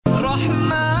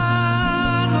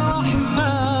رحمن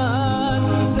رحمن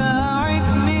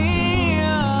ساعدني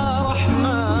يا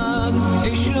رحمن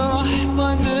اشرح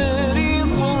صدري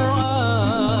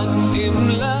قرآن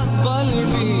املأ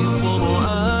قلبي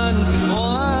قرآن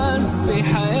واسق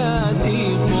حياتي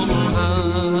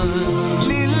قرآن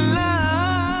لله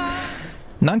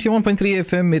 91.3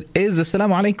 FM, it is.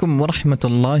 Assalamu alaikum wa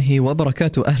rahmatullahi wa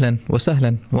barakatuh. Ahlan wa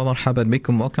sahlan wa marhaban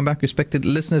bikum. Welcome back, respected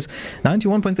listeners.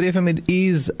 91.3 FM it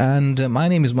is, and my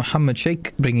name is Muhammad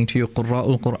Sheikh, bringing to you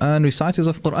Qur'a'ul Qur'an, reciters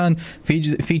of Qur'an,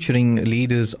 featuring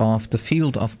leaders of the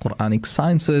field of Quranic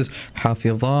sciences,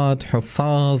 hafizat,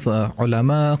 huffaz,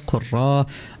 ulama, qurra,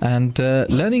 and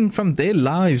learning from their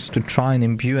lives to try and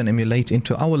imbue and emulate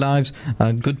into our lives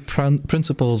good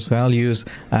principles, values,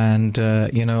 and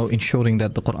ensuring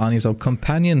that the Qur'an is our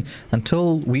companion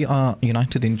until we are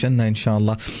united in Jannah,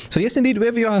 inshallah. So yes, indeed,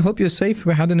 wherever you are, I hope you're safe.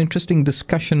 We had an interesting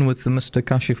discussion with Mr.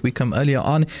 Kashif Wickham earlier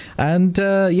on, and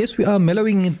yes, we are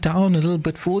mellowing it down a little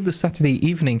bit for the Saturday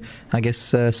evening. I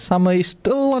guess summer is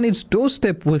still on its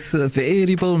doorstep with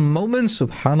variable moments,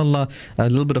 subhanallah, a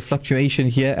little bit of fluctuation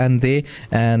here and there,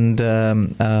 and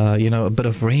a bit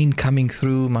of rain coming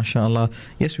through, mashallah.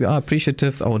 Yes, we are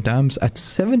appreciative. Our dams at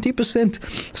 70%.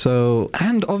 So,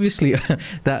 and obviously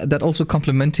that also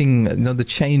complementing the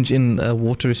change in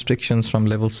water restrictions from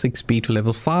level 6B to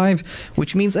level 5,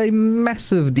 which means a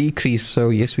massive decrease. So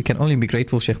yes, we can only be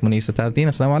grateful. Sheikh Munir Satardeen,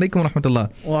 assalamu alaikum wa rahmatullah.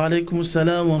 Wa alaikum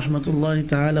assalam wa rahmatullahi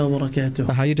ta'ala wa barakatuh.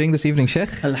 How are you doing this evening,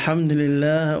 Sheikh?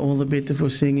 Alhamdulillah, all the better for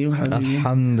seeing you, Habibi.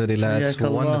 Alhamdulillah, it's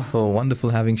wonderful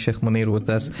having Sheikh Munir with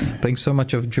us. Brings so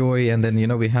much of joy, and then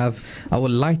we have our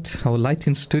light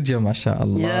in studio,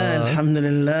 mashallah. Yeah,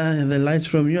 alhamdulillah, the lights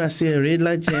from you. I see a red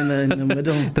light here in the middle.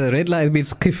 The red light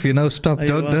means kif, stop,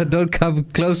 don't come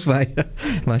close by.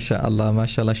 Mashallah,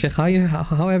 mashallah. Sheikh,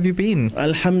 how have you been?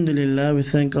 Alhamdulillah, we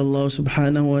thank Allah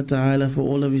subhanahu wa ta'ala for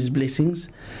all of his blessings,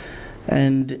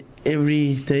 and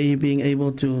every day being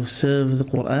able to serve the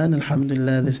Qur'an.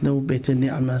 Alhamdulillah, there's no better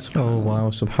ni'mah. Oh wow,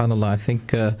 subhanallah. I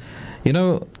think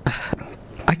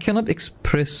I cannot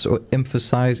express or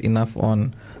emphasize enough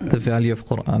on the value of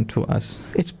Qur'an to us.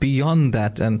 It's beyond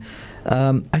that, and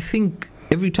I think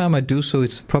every time I do so,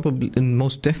 it's probably and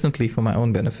most definitely for my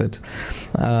own benefit.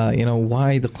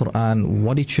 Why the Qur'an,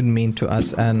 what it should mean to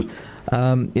us, and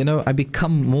I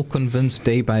become more convinced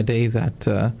day by day that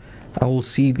I will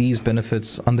see these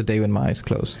benefits on the day when my eyes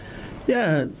close.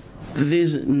 Yeah,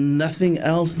 there's nothing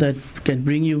else that can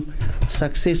bring you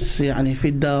success, يعني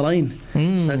في الدارين,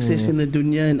 success in the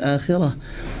dunya and akhirah.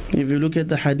 If you look at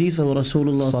the hadith of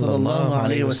Rasulullah sallallahu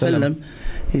alayhi wa sallam,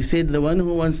 he said, the one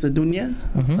who wants the dunya,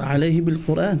 فعليه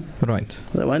بالقرآن. Right.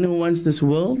 The one who wants this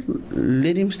world,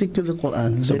 let him stick to the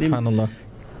Qur'an. Subhanallah.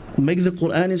 Make the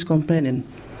Qur'an his companion.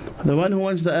 The one who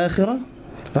wants the akhirah,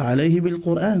 فعليه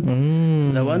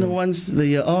بالقرآن. The one who wants the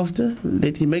year after,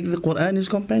 let him make the Qur'an his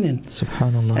companion.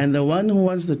 Subhanallah. And the one who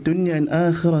wants the dunya and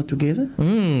akhirah together,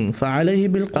 فعليه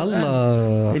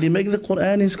بالقرآن. Let him make the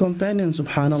Qur'an his companion.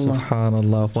 Subhanallah.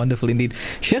 Subhanallah. Wonderful indeed.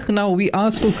 Sheikh, now we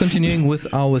are still continuing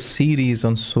with our series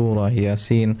on Surah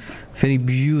Yasin. Very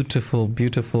beautiful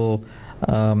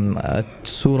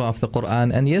surah of the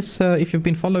Qur'an. And yes, if you've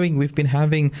been following, we've been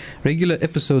having regular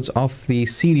episodes of the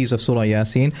series of Surah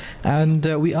Yasin, and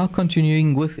we are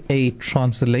continuing with a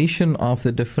translation of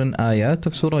the different ayat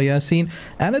of Surah Yasin,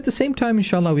 and at the same time,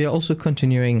 inshallah, we are also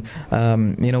continuing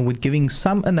with giving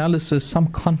some analysis, some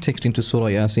context into Surah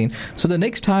Yasin. So the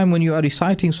next time when you are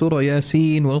reciting Surah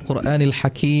Yasin, wal Qur'an al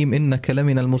Hakim, innaka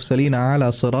lamina al mursaleen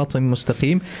ala siratin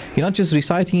mustaqim, you're not just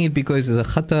reciting it because it's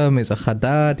a khatam, it's a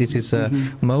khadat, it is a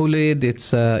Mawlid,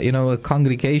 it's a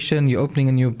congregation, you're opening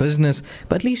a new business,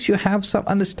 but at least you have some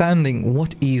understanding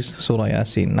what is Surah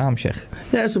Yasin. Naam, Sheikh.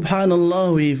 Yeah,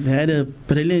 subhanallah, we've had a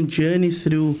brilliant journey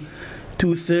through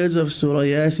 2/3 of Surah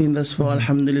Yasin thus far,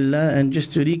 alhamdulillah. And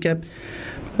just to recap,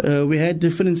 we had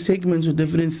different segments with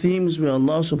different themes where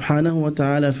Allah subhanahu wa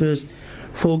ta'ala first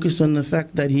focused on the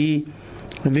fact that He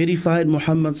verified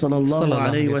Muhammad sallallahu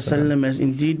alayhi wa sallam as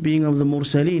indeed being of the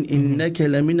mursaleen. Innaka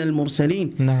lamina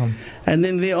al-mursaleen. And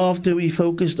then thereafter we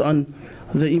focused on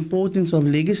the importance of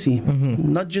legacy,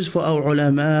 not just for our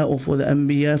ulama or for the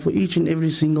anbiya, for each and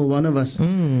every single one of us.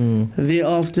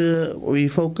 Thereafter we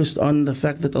focused on the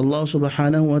fact that Allah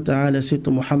subhanahu wa ta'ala said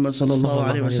to Muhammad sallallahu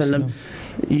alayhi wa sallam,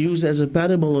 use as a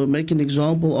parable or make an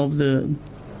example of the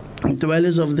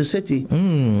dwellers of the city.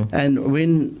 And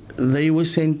when they were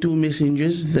sent two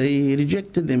messengers, they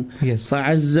rejected them.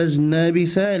 فَعَزَّزْنَا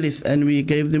بِثَالِث, and we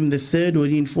gave them the third, or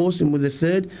reinforced them with the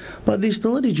third, but they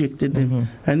still rejected them.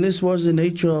 And this was the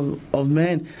nature of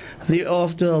man.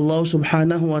 Thereafter Allah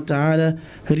subhanahu wa ta'ala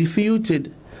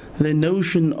refuted the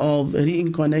notion of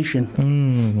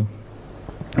reincarnation,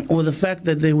 or the fact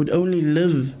that they would only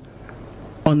live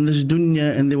on this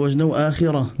dunya and there was no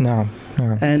akhirah. No.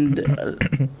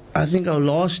 And I think our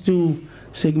last two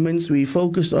segments we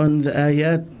focused on the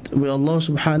ayat where Allah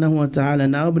subhanahu wa ta'ala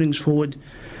now brings forward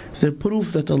the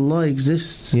proof that Allah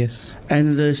exists, Yes.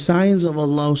 and the signs of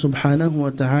Allah subhanahu wa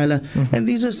ta'ala. And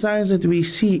these are signs that we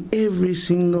see every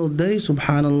single day,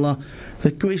 subhanallah.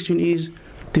 The question is,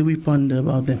 do we ponder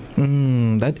about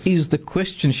them? That is the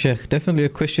question, Sheikh. Definitely a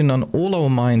question on all our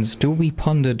minds. Do we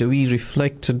ponder? Do we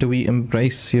reflect? Do we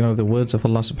embrace, the words of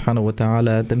Allah subhanahu wa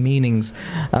ta'ala, the meanings?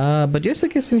 But yes, I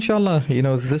guess inshallah,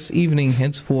 this evening,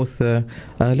 henceforth,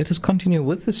 let us continue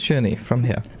with this journey from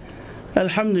here.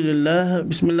 Alhamdulillah,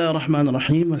 Bismillah ar-Rahman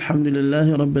ar-Rahim, Alhamdulillah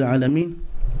Rabbil Alameen.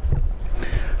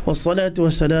 Wassalatu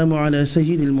wassalamu ala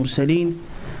Sayyidil Mursaleen,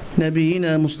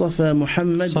 Nabiyyina Mustafa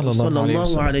Muhammad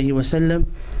sallallahu alayhi wa sallam,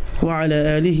 wa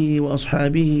ala alihi wa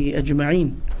ashabihi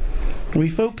ajma'een. We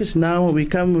focus now, we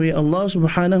come where Allah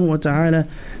subhanahu wa ta'ala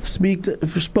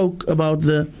spoke about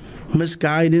the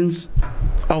misguidance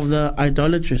of the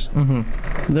idolaters,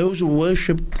 those who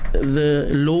worshipped the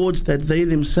lords that they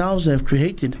themselves have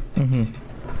created.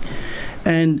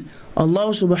 And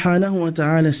Allah subhanahu wa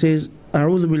ta'ala says,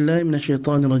 أعوذ بالله من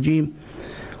الشيطان الرجيم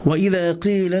وإذا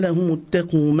قيل لهم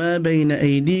اتقوا ما بين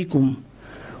أيديكم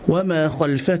وما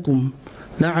خلفكم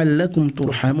لعلكم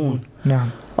ترحمون.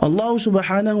 Allah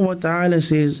subhanahu wa ta'ala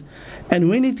says, and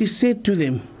when it is said to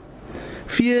them,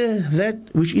 fear that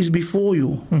which is before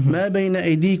you, ما بين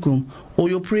أيديكم, or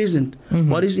your present,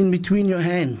 what is in between your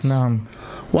hands,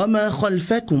 وما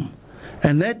خلفكم,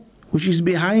 and that which is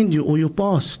behind you or your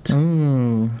past.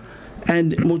 And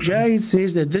Mujahid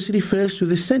says that this refers to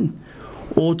the sin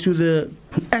or to the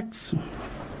acts,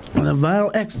 the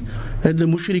vile acts that the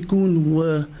mushrikun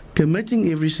were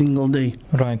committing every single day.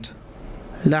 Right.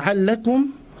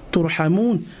 لعلكم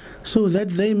ترحمون, so that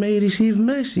they may receive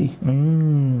mercy.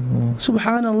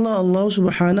 Subhanallah, Allah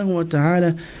subhanahu wa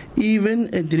ta'ala even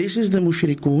addresses the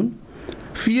mushrikun.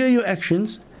 Fear your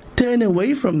actions, turn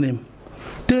away from them,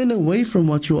 turn away from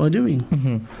what you are doing.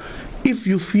 If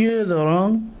you fear the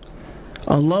wrong,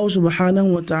 Allah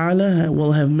subhanahu wa ta'ala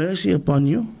will have mercy upon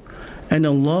you, and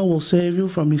Allah will save you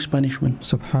from His punishment.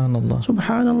 Subhanallah.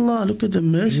 Subhanallah, look at the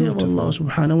mercy of Allah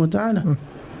subhanahu wa ta'ala.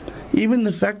 Even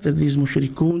the fact that these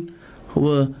mushrikun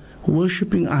were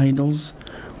worshipping idols,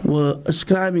 were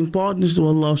ascribing partners to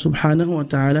Allah subhanahu wa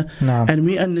ta'ala, and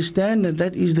we understand that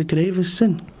that is the gravest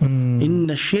sin.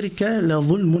 Inna shirka la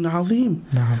dhulmun azim.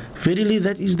 Verily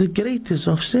that is the greatest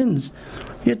of sins.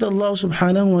 Yet Allah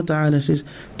subhanahu wa ta'ala says,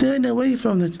 turn away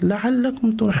from that,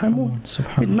 لَعَلَّكُمْ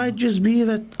تُرْحَمُونَ. It might just be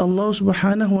that Allah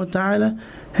subhanahu wa ta'ala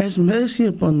has mercy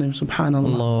upon them,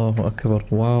 subhanallah. Allahu Akbar.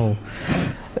 Wow.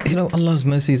 Allah's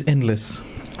mercy is endless.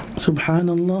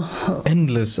 Subhanallah.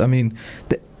 Endless. I mean,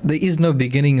 there is no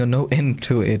beginning or no end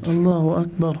to it. Allahu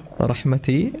Akbar.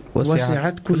 Rahmati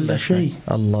wasi'at kulla shay.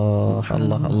 Allah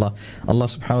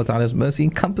subhanahu wa ta'ala's mercy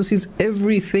encompasses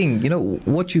everything.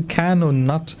 What you can or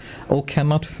not or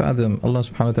cannot fathom, Allah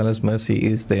subhanahu wa ta'ala's mercy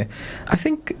is there. I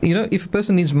think, if a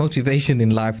person needs motivation in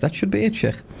life, that should be it,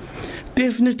 Sheikh.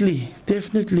 Definitely.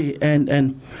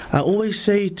 And I always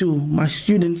say to my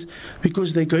students,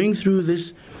 because they're going through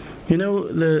this,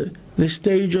 the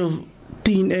stage of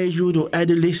teenagehood or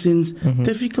adolescence,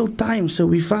 difficult times. So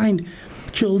we find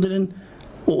children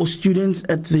or students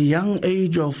at the young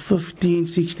age of 15,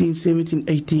 16, 17,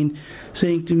 18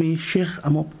 saying to me, Sheikh,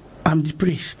 I'm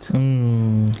depressed.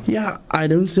 Yeah, I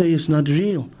don't say it's not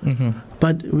real,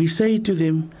 but we say to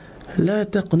them, لا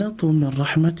تقنطوا من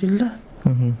رحمة الله.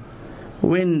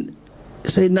 When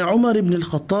Sayyidina Umar ibn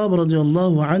al-Khattab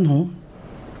radiallahu anhu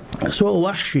saw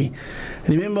Wahshi,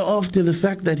 remember after the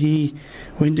fact that he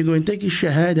went to go and take his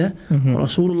shahada,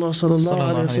 Rasulullah sallallahu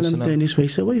alayhi wa sallam turned his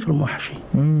face away from Wahshi.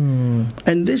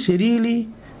 And this really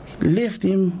left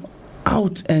him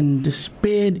out and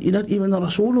despaired. Not even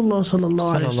Rasulullah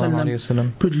sallallahu alayhi wa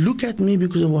sallam could look at me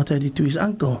because of what I did to his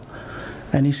uncle.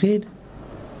 And he said,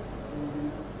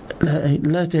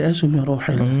 لا تيأسوا من روح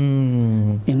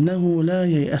الله إنه لا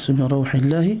ييأس من روح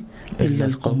الله إلا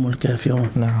القوم الكافرون.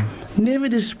 Never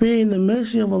despair in the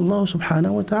mercy of Allah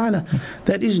subhanahu wa ta'ala.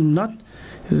 That is not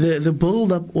the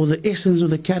build-up or the essence or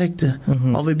the character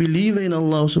of a believer in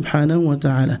Allah subhanahu wa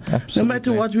ta'ala. No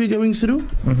matter what we're going through,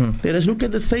 let us look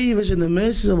at the favors and the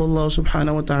mercies of Allah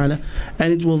subhanahu wa ta'ala,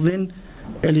 and it will then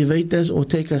elevate us or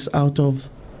take us out of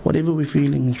whatever we're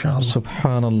feeling, inshallah.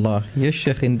 Subhanallah. Yes,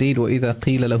 Shaykh, indeed. وَإِذَا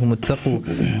قِيلَ لَهُمُ اتَّقُوا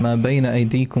مَا بَيْنَ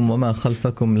أَيْدِيكُمْ وَمَا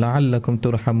خَلْفَكُمْ لَعَلَّكُمْ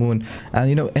تُرْحَمُونَ.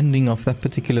 And ending of that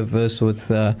particular verse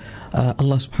with Allah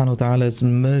subhanahu wa ta'ala's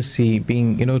mercy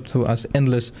being, to us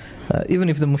endless. Even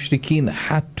if the mushrikeen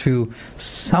had to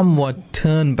somewhat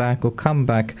turn back or come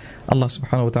back, Allah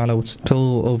subhanahu wa ta'ala would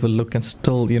still overlook and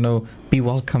still, be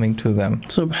welcoming to them.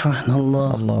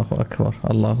 Subhanallah. Allahu Akbar.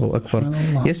 Allahu Akbar.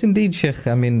 Subhanallah. Yes, indeed, Sheikh.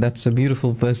 I mean, that's a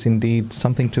beautiful verse indeed,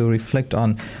 something to reflect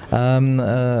on.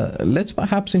 Let's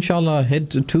perhaps, inshallah,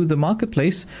 head to the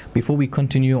marketplace before we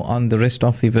continue on the rest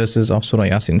of the verses of Surah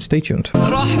Yasin. Stay tuned.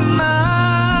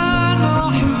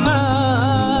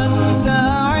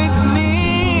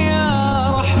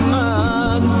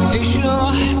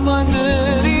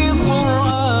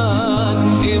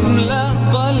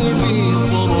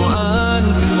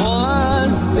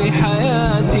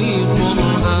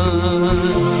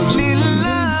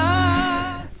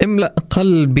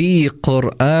 Qalbi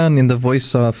Qur'an, in the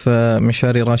voice of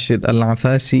Mishari Rashid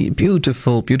Al-Afasi.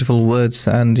 Beautiful, beautiful words.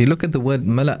 And you look at the word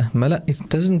mala. Mala, it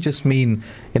doesn't just mean,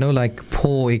 like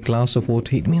pour a glass of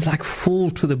water. It means like full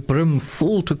to the brim,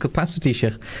 full to capacity,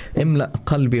 Sheikh. Imla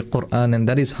Qalbi Qur'an. And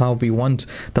that is how we want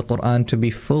the Qur'an to be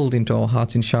filled into our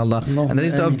hearts, inshallah. And that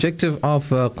is the objective of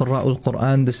Qurra'ul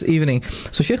Qur'an this evening.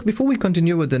 So, Sheikh, before we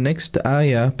continue with the next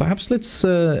ayah, perhaps let's,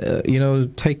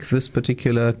 take this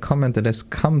particular comment that has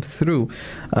come through.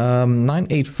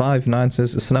 9859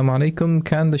 says, Assalamu alaikum.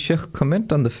 Can the Sheikh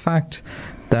comment on the fact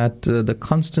that the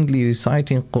constantly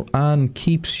reciting Qur'an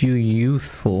keeps you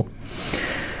youthful?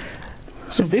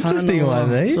 It's interesting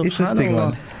one, eh? Interesting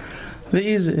one. There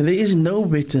is no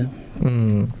better.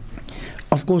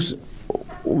 Of course,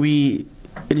 we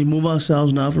remove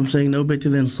ourselves now from saying no better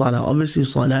than Salah. Obviously,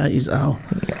 Salah is our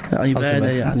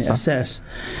ibadah, asas.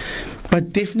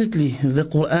 But definitely, the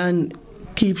Qur'an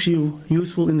keeps you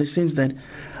youthful in the sense that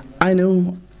I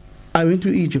know I went to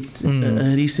Egypt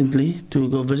recently to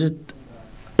go visit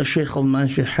a Sheikh of mine,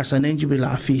 Sheikh Hasanain Jibril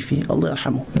Afifi, Allah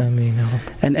yarhamu. Ameen.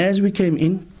 And as we came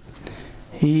in,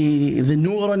 the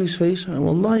nur on his face,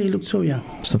 wallahi, he looked so young.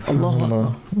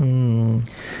 Subhanallah.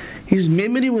 His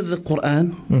memory with the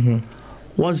Qur'an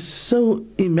was so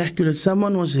immaculate.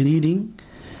 Someone was reading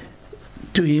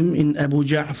to him in Abu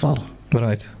Ja'far.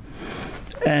 Right.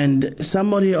 And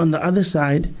somebody on the other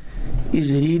side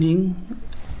is reading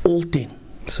all 10.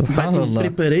 But in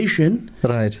preparation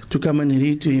to come and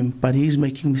read to him, but he's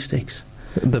making mistakes.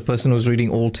 The person who's reading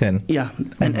all 10. Yeah.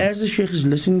 And as the Sheikh is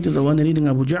listening to the one reading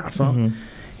Abu Ja'far,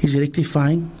 he's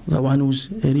rectifying the one who's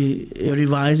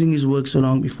revising his work so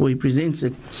long before he presents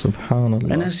it.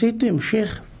 Subhanallah. And I said to him, Sheikh,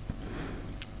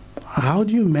 how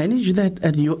do you manage that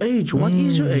at your age? What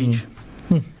is your age?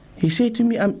 He said to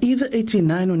me, I'm either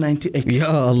 89 or 98. Ya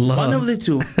Allah. One of the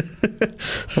two.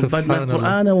 But the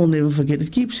Qur'an, I will never forget.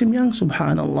 It keeps him young,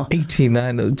 subhanallah.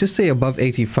 89, just say above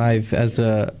 85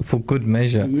 for good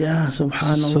measure. Yeah,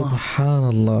 subhanallah.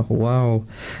 Subhanallah, wow.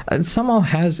 And somehow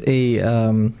has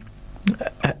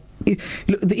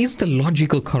there is the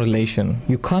logical correlation.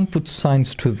 You can't put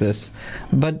science to this,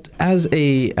 but as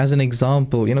an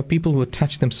example, people who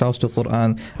attach themselves to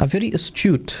Qur'an are very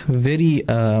astute, very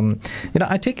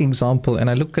I take example and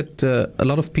I look at a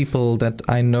lot of people that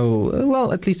I know,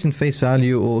 well, at least in face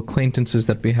value or acquaintances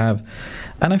that we have,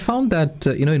 and I found that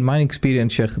in my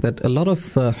experience, Sheikh, that a lot of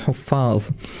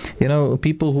huffaz,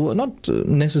 people who are not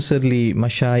necessarily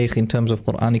mashayikh in terms of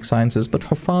Quranic sciences, but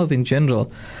huffaz in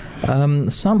general,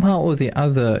 somehow or the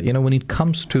other, when it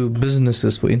comes to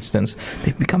businesses, for instance,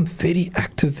 they become very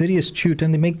active, very astute,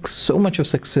 and they make so much of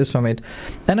success from it.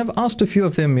 And I've asked a few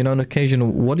of them, on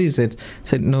occasion, what is it?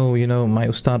 Said, no, my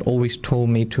ustad always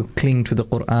told me to cling to the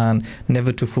Qur'an,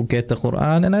 never to forget the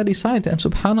Qur'an, and I recite. And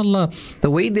subhanallah, the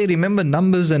way they remember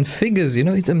numbers and figures,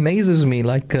 it amazes me.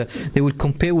 Like they would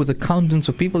compare with accountants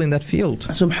or people in that field.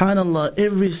 Subhanallah,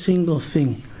 every single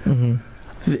thing.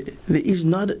 There is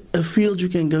not a field you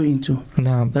can go into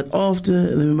that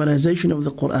after the memorization of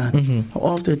the Qur'an,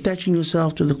 or after attaching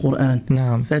yourself to the Qur'an,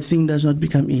 that thing does not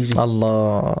become easy.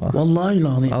 Allah. Wallahi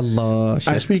ladhi. Allah.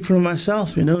 I speak for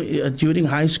myself, during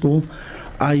high school,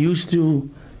 I used to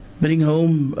bring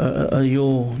home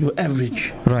your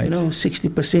average, right?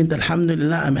 60%,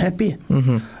 alhamdulillah, I'm happy.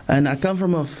 And I come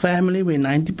from a family where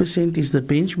 90% is the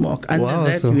benchmark. Under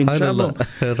that, inshallah.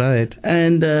 Right.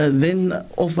 And then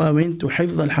off I went to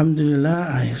Hifz,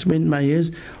 alhamdulillah. I spent my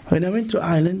years. When I went to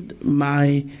Ireland,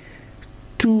 my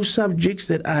two subjects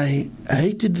that I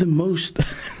hated the most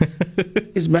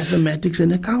is mathematics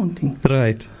and accounting.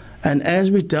 Right. And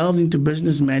as we delved into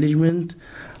business management,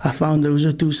 I found those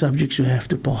are two subjects you have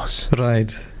to pass.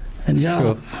 Right. And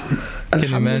sure.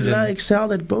 alhamdulillah, I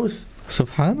excelled at both.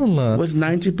 Subhanallah. with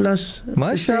 90 plus.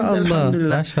 MashaAllah.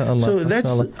 Alhamdulillah. MashaAllah. So that's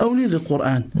MashaAllah. only the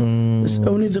Qur'an. It's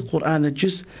only the Qur'an that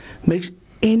just makes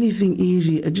anything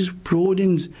easy. It just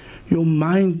broadens your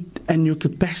mind and your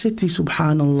capacity,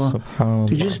 subhanallah, Subhanallah.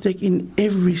 to just take in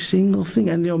every single thing.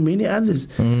 And there are many others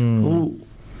who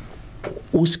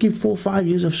skip 4 or 5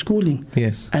 years of schooling.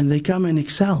 Yes. And they come and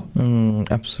excel.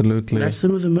 Absolutely. That's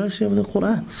through the mercy of the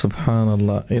Qur'an.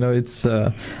 Subhanallah. You know, it's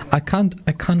I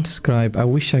can't describe. I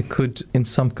wish I could in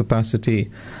some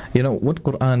capacity. You know what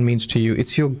Qur'an means to you.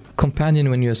 It's your companion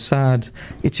when you're sad.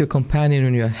 It's your companion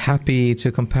when you're happy. It's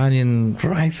your companion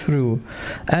right through.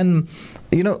 And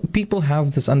you know, people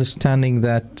have this understanding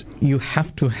that you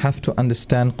have to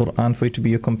understand Qur'an for it to be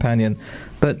your companion.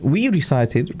 But we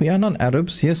recite it. We are not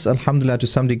Arabs. Yes, alhamdulillah, to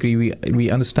some degree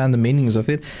we understand the meanings of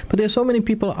it. But there are so many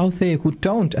people out there who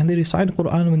don't, and they recite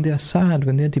Qur'an when they are sad,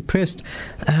 when they are depressed.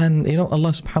 And you know, Allah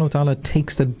subhanahu wa ta'ala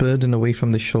takes that burden away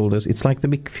from their shoulders. It's like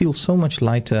they feel so much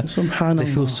lighter. Subhanallah.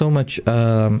 They feel so much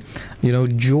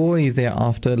joy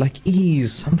thereafter, like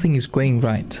ease. Something is going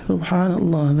right.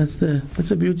 Subhanallah. That's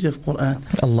the beauty of Qur'an.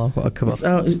 Allahu Akbar.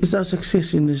 It's our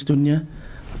success in this dunya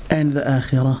and the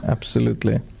akhirah.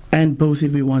 Absolutely. And both,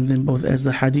 if we want them both, as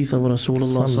the hadith of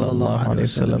Rasulullah sallallahu alaihi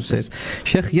wasallam says.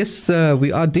 Sheikh, yes,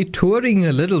 we are detouring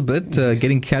a little bit,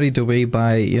 getting carried away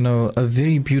by, a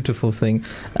very beautiful thing.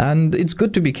 And it's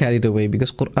good to be carried away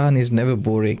because Qur'an is never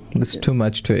boring. There's too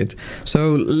much to it.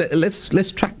 So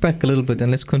let's track back a little bit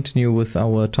and let's continue with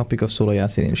our topic of Surah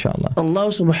Yasin, inshallah. Allah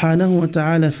subhanahu wa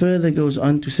ta'ala further goes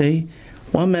on to say,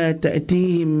 وَمَا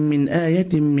تَأْتِيهِم مِّنْ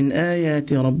آيَةٍ مِّنْ آيَاتِ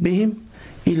رَبِّهِمْ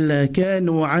إِلَّا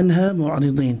كَانُوا عَنْهَا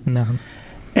مُعْرِضِينَ. Naam.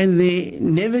 And there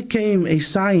never came a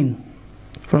sign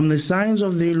from the signs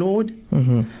of their Lord,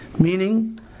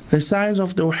 meaning the signs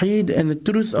of Tawheed and the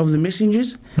truth of the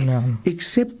messengers, Naam.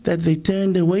 except that they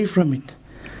turned away from it.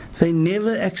 They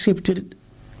never accepted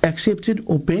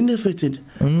or benefited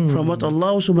from what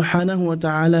Allah subhanahu wa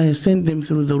ta'ala has sent them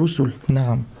through the Rusul.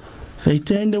 Naam. They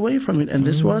turned away from it, and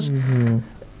this was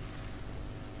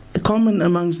common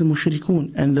amongst the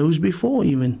mushrikun and those before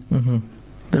even.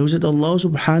 Those that Allah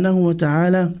subhanahu wa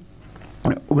ta'ala,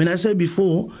 when I say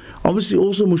before, obviously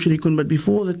also mushrikun, but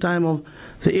before the time of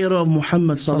the era of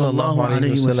Muhammad sallallahu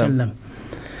alayhi wa sallam.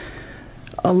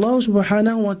 Allah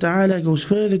subhanahu wa ta'ala goes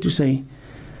further to say,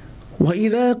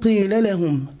 وَإِذَا قِيلَ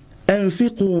لَهُمْ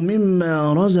أَنفِقُوا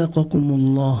مِمَّا رَزَقَكُمُ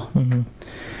اللَّهُ.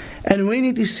 And when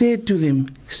it is said to them,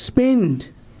 spend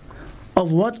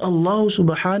of what Allah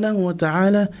subhanahu wa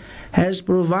ta'ala has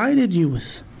provided you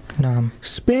with. Naam.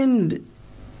 Spend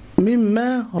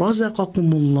mimma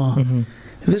razaqakumullah.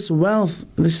 This wealth,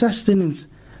 the sustenance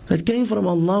that came from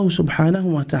Allah subhanahu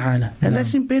wa ta'ala. And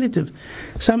that's imperative.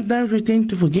 Sometimes we tend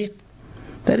to forget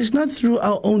that it's not through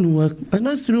our own work, it's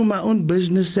not through my own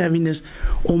business savviness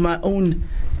or my own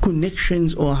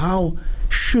connections or how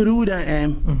shrewd I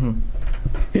am.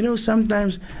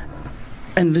 Sometimes,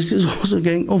 and this is also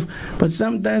going off, but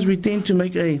sometimes we tend to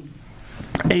make a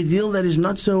deal that is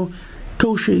not so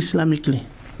kosher Islamically.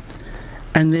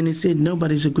 And then it said,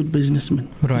 nobody's a good businessman.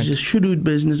 Right. He's a shrewd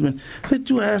businessman. The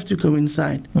two have to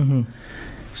coincide.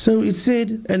 So it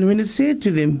said, and when it said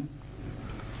to them,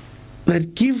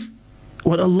 that give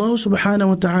what Allah subhanahu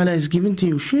wa ta'ala has given to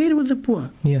you, share it with the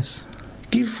poor. Yes.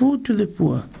 Give food to the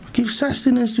poor. Give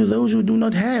sustenance to those who do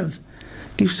not have.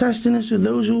 Give sustenance to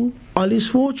those who are less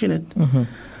fortunate.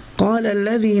 قَالَ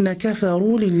الَّذِينَ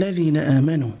كَفَرُوا لِلَّذِينَ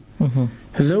آمَنُوا.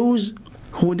 Those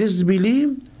who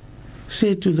disbelieved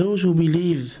said to those who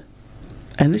believe.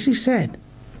 And this is sad.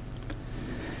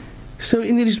 So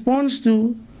in response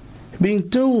to being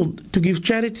told to give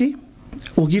charity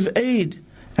or give aid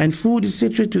and food,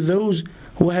 etc. to those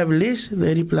who have less,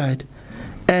 they replied,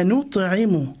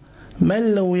 أَنُطْعِمُ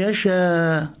مَنْ لَوْ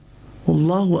يَشَاءُ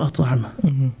اللَّهُ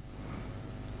أَطْعَمَهُ.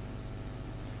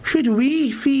 Should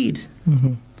we feed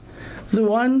the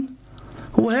one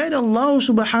who had Allah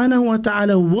subhanahu wa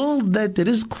ta'ala willed that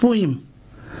rizq for him?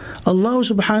 Allah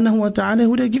subhanahu wa ta'ala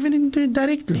would have given it to him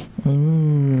directly.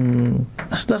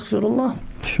 Astaghfirullah.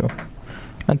 Sure.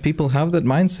 And people have that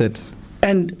mindset.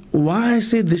 And why I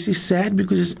said this is sad,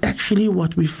 because it's actually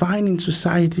what we find in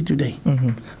society today,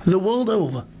 the world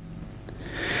over.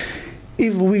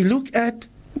 If we look at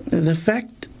the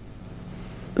fact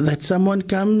that someone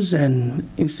comes, an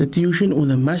institution or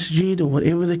the masjid or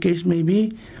whatever the case may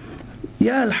be,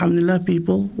 alhamdulillah,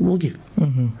 people will give.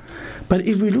 But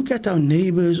if we look at our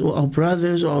neighbors or our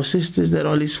brothers or our sisters that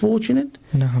are less fortunate,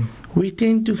 we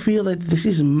tend to feel that this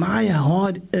is my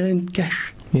hard-earned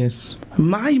cash. Yes.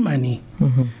 My money.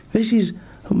 This is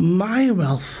my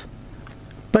wealth.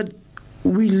 But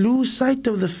we lose sight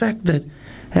of the fact that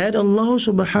Had Allah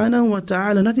subhanahu wa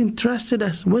ta'ala not entrusted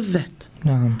us with that,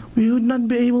 we would not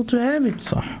be able to have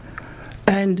it.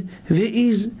 And there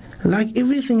is, like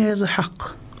everything has a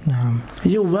haqq.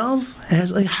 Your wealth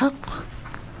has a haqq.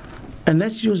 And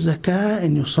that's your zakah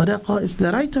and your sadaqah. It's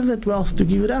the right of that wealth to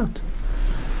give it out.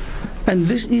 And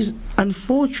this is,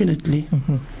 unfortunately,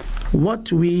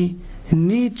 what we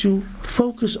need to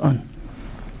focus on.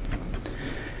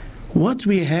 What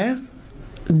we have,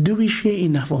 do we share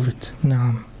enough of it?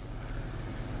 No.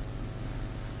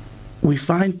 We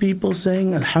find people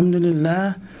saying,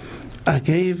 Alhamdulillah, I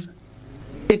gave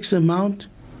X amount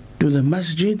to the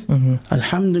masjid.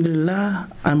 Alhamdulillah,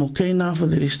 I'm okay now for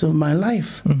the rest of my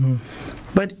life.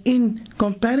 But in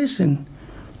comparison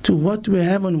to what we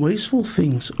have on wasteful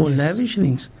things or lavish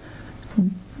things,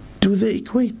 do they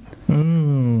equate?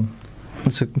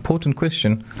 It's an important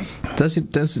question. Does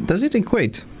it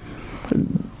equate?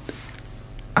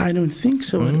 I don't think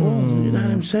so at all. You know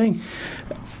what I'm saying?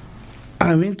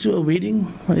 I went to a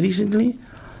wedding recently,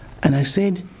 and I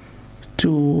said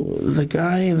to the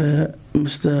guy, the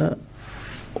Mr.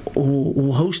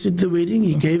 who hosted the wedding,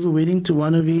 he gave a wedding to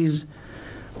one of his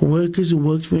workers who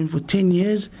worked for him for 10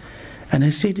 years, and I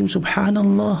said to him,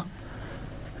 Subhanallah,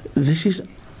 this is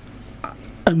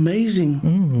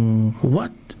amazing.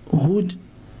 What would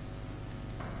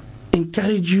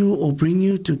encourage you or bring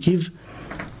you to give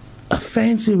a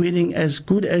fancy wedding as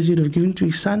good as you'd have given to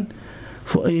his son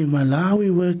for a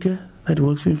Malawi worker that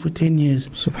worked for him for 10 years?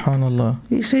 Subhanallah.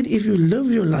 He said, if you live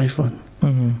your life on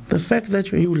the fact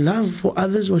that you love for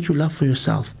others what you love for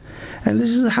yourself. And this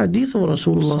is the hadith of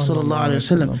Rasulullah sallallahu alayhi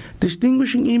wa sallam,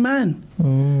 distinguishing iman.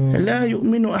 لا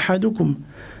يؤمن أحدكم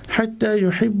حتى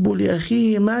يحب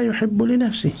لأخيه ما يحب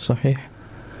لنفسه. Sahih.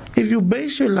 If you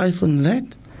base your life on that,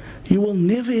 you will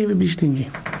never ever be stingy.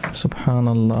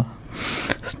 Subhanallah.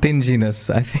 Stinginess,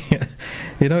 I think,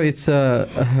 it's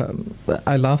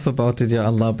I laugh about it, ya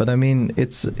Allah, but I mean,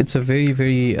 it's a very,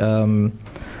 very,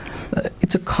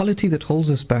 it's a quality that holds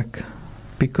us back,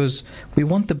 because we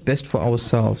want the best for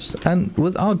ourselves, and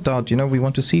without doubt, we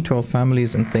want to see to our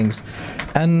families and things.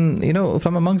 And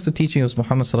from amongst the teachings of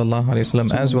Muhammad sallallahu alaihi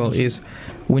wasallam as well is,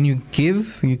 when you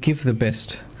give the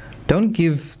best. Don't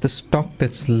give the stock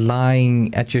that's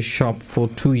lying at your shop for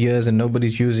 2 years and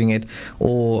nobody's using it,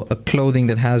 or a clothing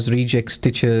that has reject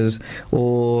stitches,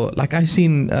 or like I've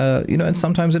seen, and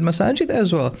sometimes at masajid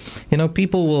as well.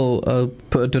 People will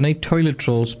donate toilet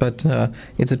rolls, but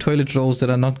it's the toilet rolls that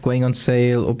are not going on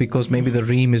sale, or because maybe the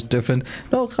ream is different.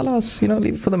 No, khalas,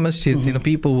 leave it for the masjid.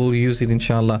 People will use it,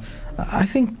 inshallah. I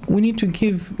think we need to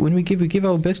give. When we give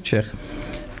our best, Sheikh.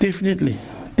 Definitely.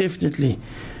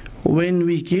 When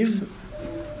we give,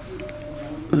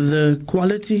 the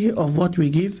quality of what we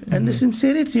give and the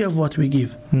sincerity of what we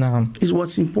give is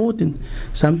what's important.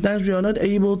 Sometimes we are not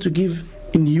able to give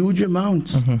in huge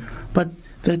amounts, but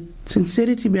that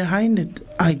sincerity behind it,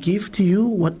 I give to you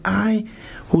what I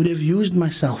would have used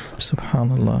myself.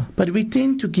 Subhanallah. But we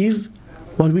tend to give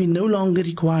what we no longer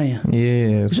require.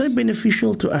 Yes. It's not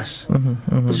beneficial to us.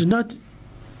 It's not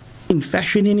in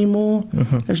fashion anymore.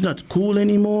 It's not cool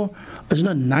anymore. It's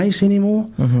not nice anymore,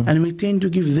 and we tend to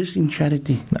give this in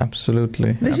charity.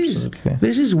 Absolutely.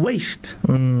 This is waste.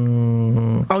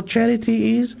 Our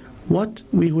charity is what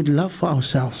we would love for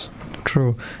ourselves.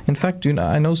 True. In fact,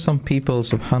 I know some people,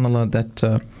 subhanallah,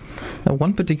 that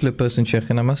one particular person, Sheikh,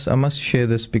 and I must share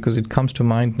this because it comes to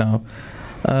mind now.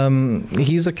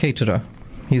 He's a caterer.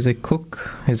 He's a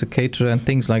cook. He's a caterer and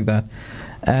things like that.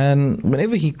 And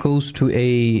whenever he goes to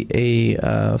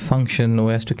a function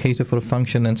or has to cater for a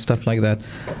function and stuff like that,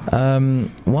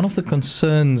 one of the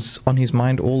concerns on his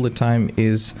mind all the time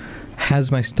is,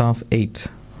 has my staff ate?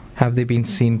 Have they been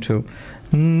seen to?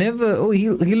 Never.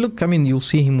 He'll look. I mean, you'll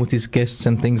see him with his guests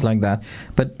and things like that.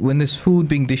 But when there's food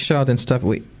being dished out and stuff,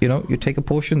 you take a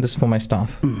portion. This is for my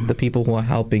staff, the people who are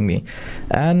helping me.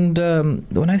 And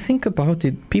when I think about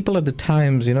it, people at the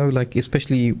times, like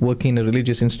especially working in a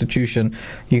religious institution,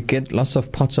 you get lots of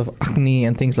pots of acne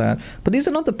and things like that. But these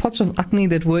are not the pots of acne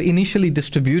that were initially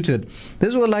distributed.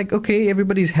 These were like, okay,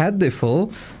 everybody's had their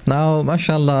full. Now,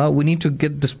 mashallah, we need to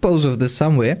dispose of this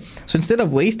somewhere. So instead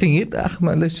of wasting it,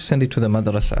 let's just send it to the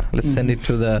madrasa. Let's send it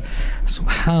to the...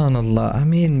 Subhanallah. I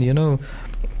mean,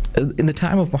 in the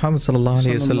time of Muhammad sallallahu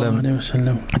alaihi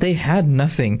wasallam, they had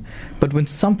nothing, but when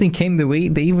something came their way,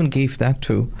 they even gave that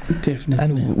too.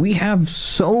 Definitely. And we have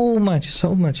so much,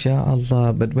 ya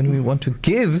Allah. But when we want to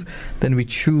give, then we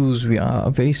choose. We are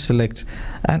very select,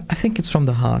 and I think it's from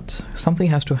the heart. Something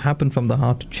has to happen from the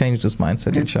heart to change this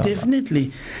mindset, inshallah.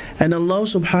 Definitely. And Allah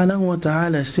subhanahu wa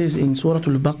ta'ala says in Surah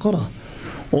Baqarah,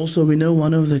 also we know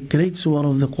one of the great surah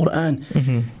of the Qur'an,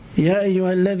 يا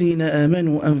أيها الذين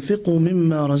آمنوا أنفقوا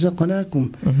مما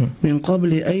رزقناكم من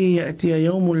قبل أن يأتي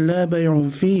يوم لا بيع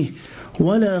فيه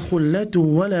ولا خلة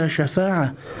ولا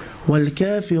شفاعة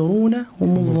والكافرون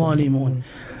هم الظالمون.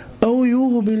 Oh, you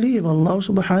who believe, Allah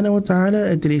subhanahu wa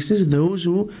ta'ala addresses those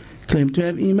who claim to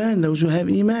have Iman, those who have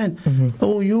Iman.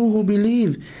 Oh, you who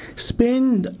believe,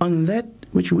 spend on that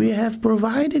which we have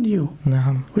provided you,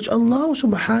 which Allah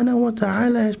subhanahu wa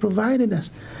ta'ala has provided us.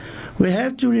 We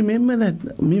have to remember that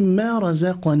مِمَّا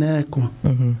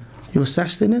رَزَقْنَاكُمْ, your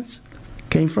sustenance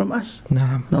came from us. And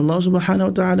Allah subhanahu wa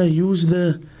ta'ala used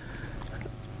the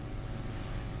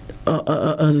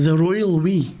royal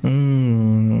we.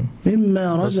 مِمَّا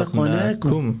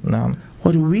رَزَقْنَاكُمْ,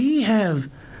 what we have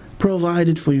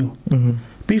provided for you.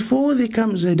 Before there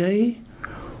comes a day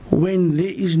when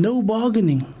there is no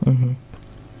bargaining,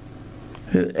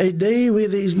 a day where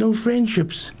there is no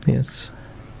friendships. Yes.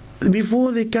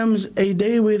 Before there comes a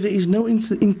day where there is no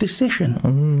intercession.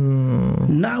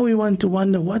 Now we want to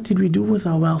wonder, what did we do with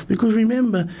our wealth? Because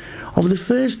remember, of the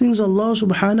first things Allah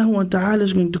subhanahu wa ta'ala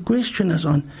is going to question us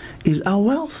on is our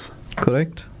wealth.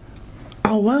 Correct.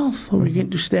 Our wealth. We're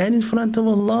going to stand in front of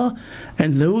Allah,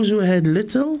 and those who had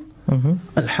little,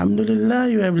 alhamdulillah,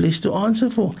 you have less to answer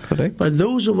for. Correct. But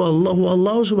those of Allah, who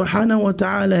Allah subhanahu wa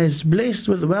ta'ala has blessed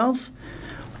with wealth,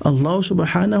 Allah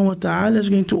subhanahu wa ta'ala is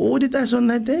going to audit us on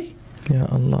that day. Ya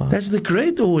Allah. That's the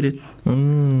great audit.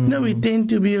 Now we tend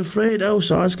to be afraid, oh,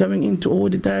 SARS coming in to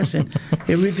audit us and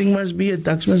everything must be, a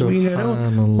tax must be in a row.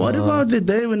 What about the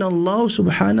day when Allah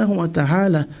subhanahu wa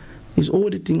ta'ala is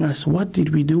auditing us? What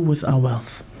did we do with our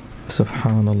wealth?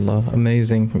 Subhanallah.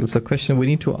 Amazing. It's a question we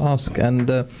need to ask. And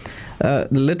the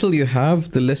little you have,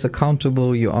 the less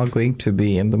accountable you are going to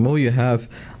be. And the more you have,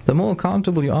 the more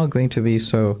accountable you are going to be.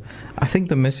 So I think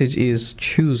the message is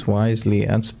choose wisely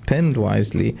and spend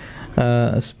wisely.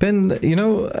 Spend,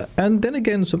 and then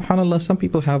again, subhanallah, some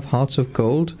people have hearts of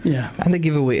gold, and they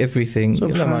give away everything.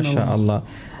 MashaAllah.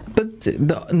 But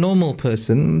the normal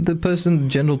person,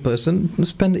 general person,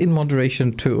 spend in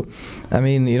moderation too. I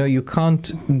mean, you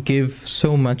can't give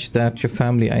so much that your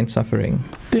family ain't suffering.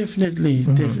 Definitely.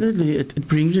 It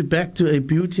brings it back to a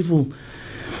beautiful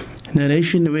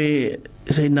narration where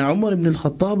Sayyidina Umar ibn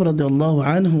al-Khattab radiallahu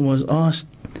anhu was asked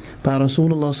by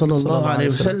Rasulullah sallallahu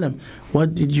alayhi wasallam,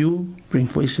 what did you bring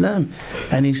for Islam?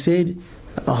 And he said,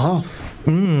 a half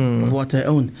of what I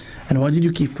own. And what did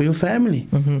you keep for your family?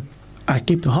 I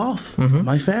kept half for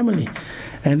my family.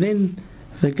 And then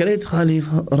the great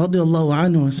Khalifah radiallahu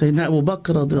anhu, Sayyidina Abu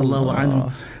Bakr radiallahu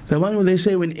anhu, the one who they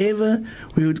say whenever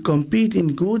we would compete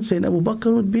in goods, Sayyidina Abu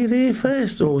Bakr would be there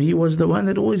first, or he was the one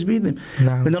that always beat them.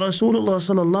 When Rasulullah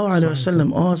sallallahu alayhi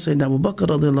wasallam asked Sayyidina Abu Bakr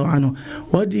radiallahu anhu,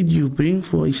 what did you bring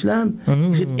for Islam?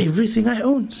 He said, everything I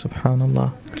own.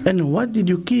 Subhanallah. And what did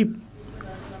you keep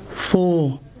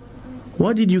for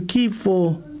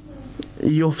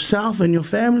yourself and your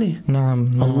family?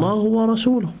 Allahu wa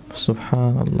Rasuluh.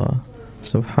 Subhanallah.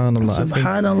 Subhanallah. I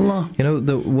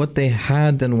think, what they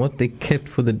had and what they kept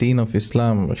for the deen of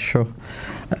Islam, sure.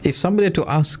 If somebody had to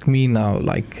ask me now,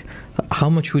 like,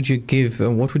 how much would you give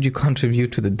and what would you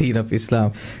contribute to the deen of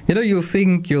Islam? You'll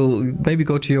think, you'll maybe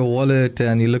go to your wallet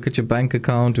and you look at your bank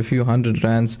account, a few hundred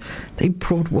rands. They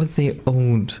brought what they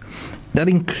owned. That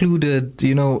included,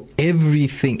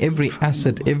 everything, every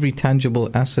asset, every tangible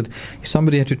asset. If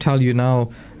somebody had to tell you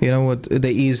now, there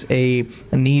is a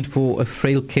need for a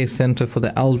frail care center for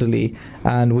the elderly,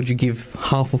 and would you give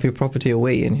half of your property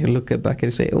away? And you look back and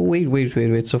you say, oh, wait,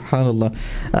 subhanallah.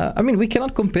 I mean, we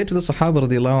cannot compare to the Sahaba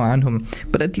radiallahu anhum,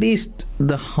 but at least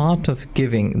the heart of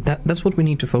giving, that's what we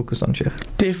need to focus on, Shaykh.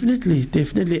 Definitely.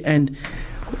 And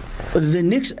the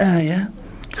next ayah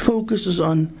focuses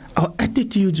on our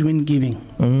attitudes when giving.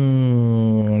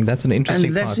 That's an interesting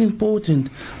and that's part. Important.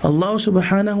 Allah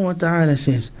subhanahu wa ta'ala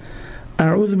says,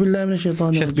 A'udhu billahi minash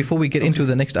shaitanir Sheikh, before we get into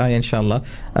the next ayah, inshallah,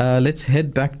 let's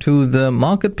head back to the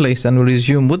marketplace and we'll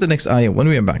resume with the next ayah when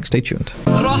we are back. Stay tuned.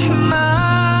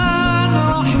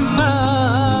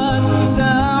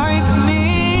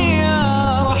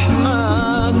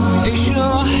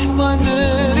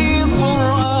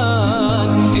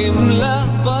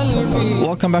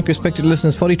 Welcome back, respected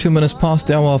listeners. 42 minutes past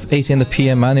the hour of 8 in the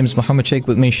PM. My name is Muhammad Sheikh,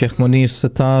 with me Sheikh Munir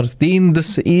Sattar Deen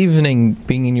this evening,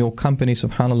 being in your company,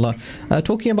 subhanallah,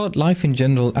 talking about life in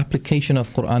general, application of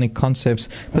Quranic concepts,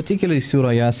 particularly Surah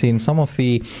Yasin, some of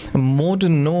the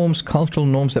modern norms, cultural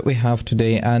norms that we have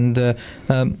today, and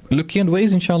looking at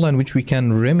ways, inshallah, in which we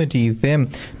can remedy them.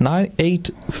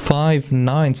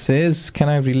 9859 says, can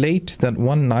I relate that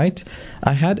one night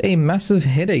I had a massive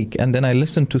headache and then I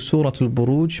listened to Surah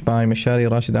Al-Buruj by Mashari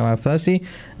Rashid Al-Afasi,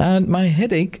 and my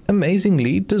headache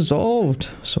amazingly dissolved.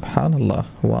 Subhanallah.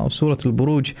 Wow. Surah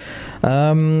Al-Buruj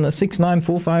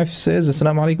 6945 says,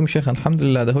 Assalamu alaikum Shaykh.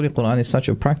 Alhamdulillah, the Holy Qur'an is such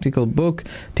a practical book,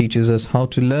 teaches us how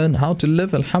to learn, how to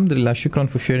live. Alhamdulillah, shukran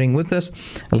for sharing with us.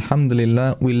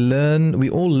 Alhamdulillah, we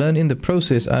all learn in the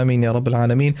process. Ameen ya Rabbil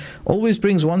Alameen. Always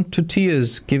brings one to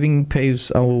tears. Giving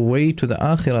paves our way to the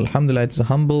Akhirah. Alhamdulillah, it's a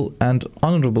humble and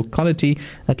honorable quality.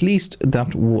 At least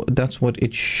that's what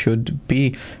it should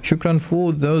be. Shukran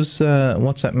for those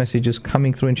WhatsApp messages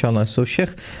coming through, inshallah. So Sheikh,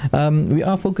 we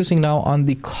are focusing now on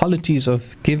the qualities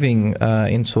of giving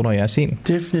in Surah Yasin.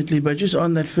 Definitely, but just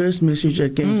on that first message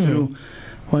that came through,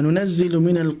 وَنُنَزِّلُ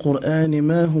مِنَ الْقُرْآنِ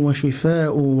مَا هُوَ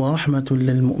شِفَاءٌ وَرَحْمَةٌ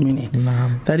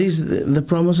لِلْمُؤْمِنِينَ. That is the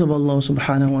promise of Allah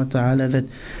subhanahu wa ta'ala, that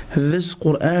this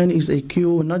Qur'an is a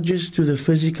cure not just to the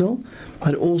physical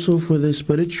but also for the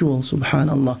spiritual.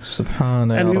 Subhanallah.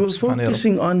 And we were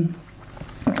focusing on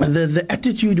the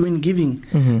attitude when giving.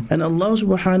 And Allah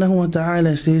subhanahu wa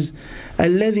ta'ala says,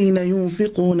 الذين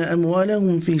ينفقون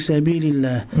أموالهم في سبيل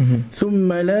الله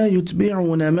ثم لا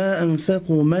يتبعون ما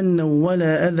أنفقوا منا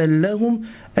ولا أذى لهم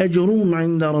أجرهم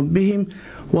عند ربهم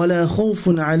ولا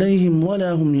خوف عليهم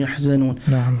ولا هم يحزنون.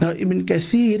 Now Ibn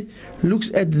Kathir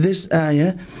looks at this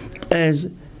ayah as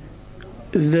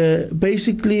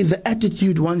basically the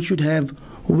attitude one should have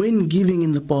when giving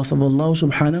in the path of Allah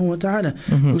subhanahu wa ta'ala.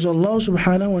 Because Allah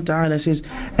subhanahu wa ta'ala says,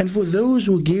 and for those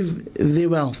who give their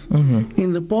wealth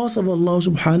in the path of Allah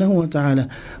subhanahu wa ta'ala,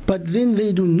 but then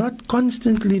they do not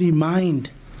constantly remind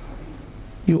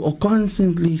you or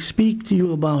constantly speak to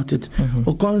you about it,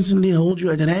 or constantly hold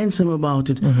you at ransom about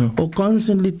it, or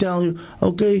constantly tell you,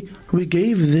 okay, we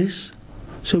gave this,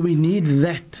 so we need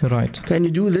that. Right. Can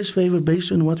you do this favor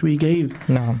based on what we gave?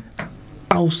 No.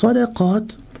 Our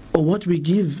sadaqat, or what we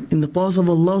give in the path of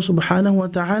Allah subhanahu wa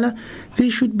ta'ala,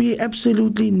 there should be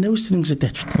absolutely no strings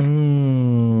attached.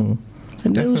 No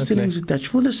strings attached.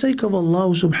 For the sake of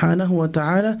Allah subhanahu wa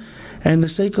ta'ala, and the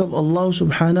sake of Allah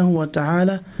subhanahu wa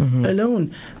ta'ala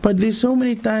alone. But there's so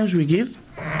many times we give,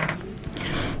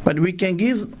 but we can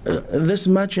give this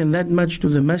much and that much to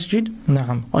the masjid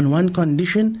on one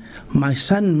condition: my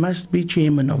son must be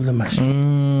chairman of the masjid.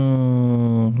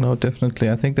 No,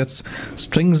 definitely. I think that's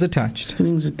strings attached.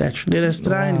 Strings attached. Let us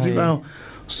try and give our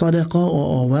sadaqah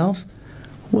or our wealth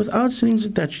without strings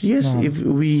attached. Yes, if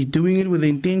we're doing it with the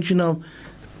intention of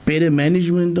better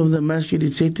management of the masjid,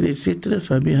 etc., etc.,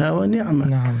 فَبِهَا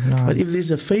وَنِعْمَةً. But if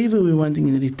there's a favor we're wanting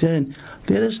in return,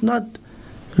 let us not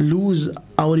lose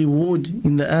our reward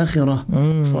in the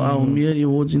akhirah for our mere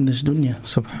rewards in this dunya.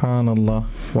 Subhanallah.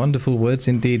 Wonderful words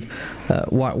indeed.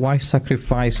 Why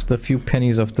sacrifice the few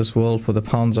pennies of this world for the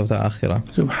pounds of the akhirah?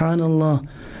 Subhanallah.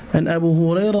 And Abu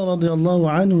Hurairah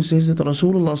radiallahu anhu says that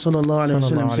Rasulullah sallallahu alayhi wa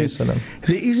sallam said,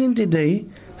 there isn't a day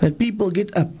that people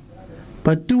get up,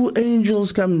 but two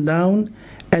angels come down,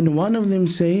 and one of them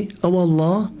say, oh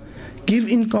Allah, give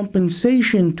in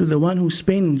compensation to the one who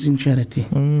spends in charity.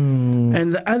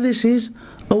 And the other says,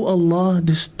 oh Allah,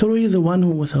 destroy the one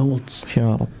who withholds.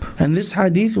 Ya Rab. And this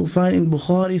hadith you'll find in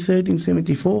Bukhari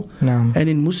 1374 and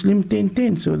in Muslim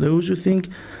 1010. So those who think,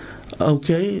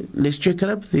 okay, let's check it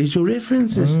up, there's your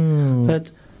references,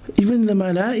 that even the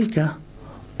malaika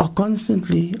are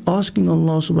constantly asking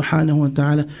Allah subhanahu wa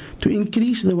ta'ala to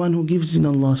increase the one who gives in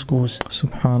Allah's cause.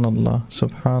 Subhanallah,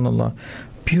 subhanallah.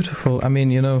 Beautiful. I mean,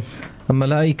 you know, a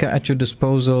malaika at your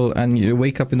disposal, and you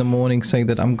wake up in the morning saying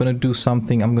that I'm going to do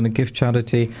something, I'm going to give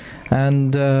charity,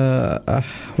 and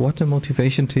what a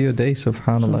motivation to your day.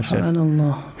 Subhanallah.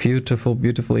 Subhanallah. Beautiful,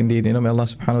 beautiful indeed. You know, may Allah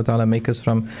subhanahu wa ta'ala make us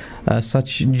from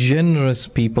such generous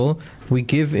people. We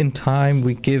give in time,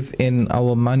 we give in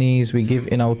our monies, we give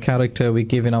in our character, we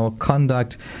give in our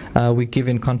conduct, we give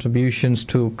in contributions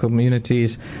to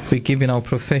communities, we give in our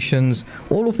professions.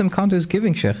 All of them count as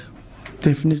giving, Sheikh.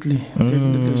 Definitely,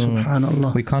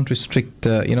 subhanallah. We can't restrict,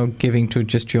 giving to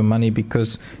just your money,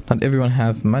 because not everyone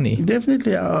have money.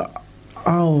 Definitely,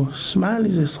 our smile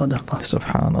is a sadaqah.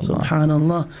 Subhanallah.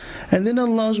 Subhanallah. And then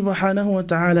Allah subhanahu wa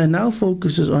ta'ala now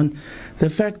focuses on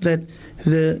the fact that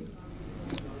the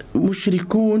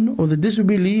mushrikun, or the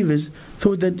disbelievers,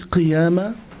 thought that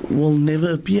Qiyamah will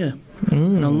never appear.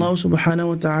 And Allah subhanahu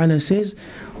wa ta'ala says,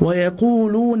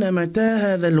 وَيَقُولُونَ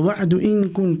مَتَى هَذَا الْوَعْدُ إِن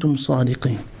كُنْتُمْ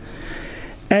صَادِقِينَ.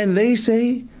 And they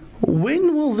say,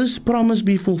 when will this promise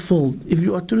be fulfilled if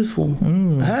you are truthful?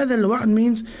 هذا الوعد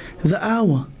means the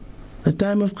hour, the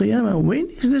time of Qiyamah. When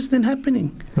is this then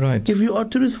happening? Right. If you are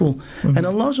truthful. And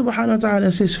Allah subhanahu wa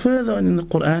ta'ala says further on in the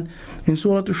Qur'an, in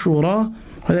Surah Al-Shura,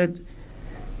 that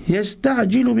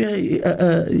يستعجل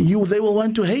بها, they will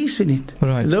want to hasten it.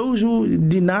 Right. Those who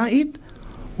deny it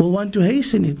will want to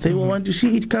hasten it. They will want to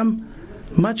see it come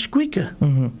much quicker.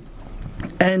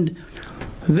 And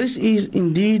this is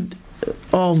indeed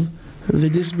of the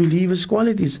disbelievers'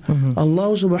 qualities.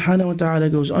 Allah subhanahu wa ta'ala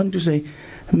goes on to say,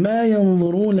 ما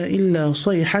ينظرون إلا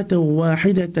صيحة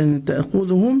واحدة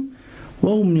تأخذهم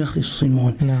وهم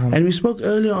يخصمون. And we spoke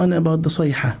earlier on about the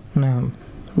صيحة,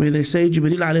 where they say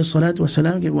Jibreel alayhi salatu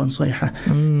wasalam gave one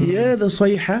صيحة. Here the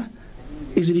صيحة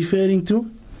is referring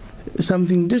to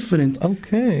something different.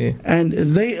 Okay. And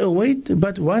they await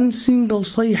but one single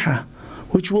صيحة,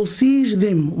 which will seize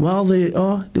them while they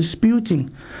are disputing.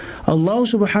 Allah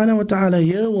subhanahu wa ta'ala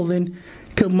here will then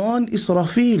command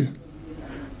Israfil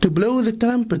to blow the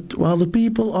trumpet while the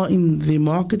people are in the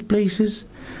marketplaces,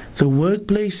 the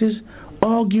workplaces,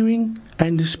 arguing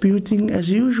and disputing as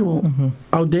usual.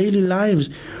 Our daily lives,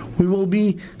 we will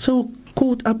be so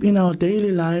caught up in our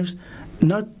daily lives,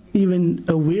 not even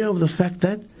aware of the fact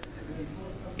that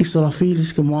Israfil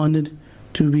is commanded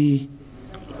to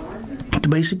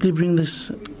basically bring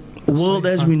this world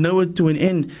as we know it to an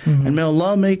end. And may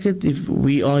Allah make it, if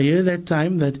we are here that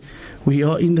time, that we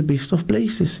are in the best of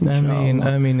places, Ameen,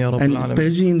 Ameen, Ya Rabbil and Alameen.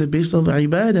 busy in the best of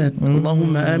ibadat.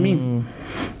 Allahumma Ameen.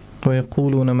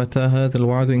 ويقولون متى هذا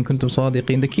الوعد إن كنتم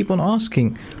صادقين. They keep on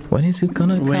asking, when is it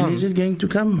gonna come? When is it going to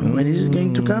come? When is it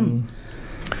going to come?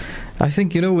 I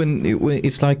think, when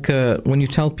it's like when you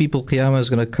tell people Qiyamah is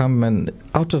going to come, and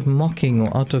out of mocking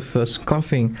or out of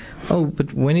scoffing, oh,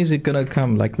 but when is it going to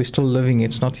come? Like, we're still living,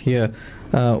 it's not here.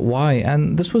 Why?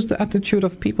 And this was the attitude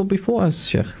of people before us,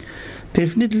 Sheikh.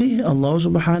 Definitely, Allah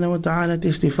subhanahu wa ta'ala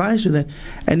testifies to that.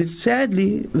 And it's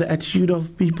sadly the attitude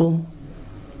of people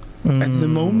at the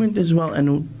moment as well,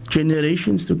 and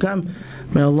generations to come.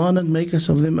 May Allah not make us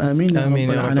of them. Ameen. Ameen,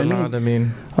 Ya Rabbil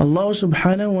Alameen. Allah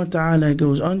subhanahu wa ta'ala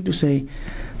goes on to say,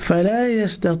 فَلَا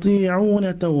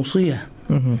يَسْتَطِيعُونَ تَوْصِيَةً.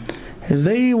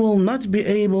 They will not be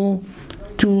able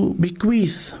to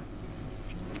bequeath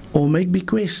or make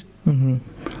bequest.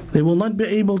 They will not be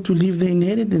able to leave the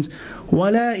inheritance.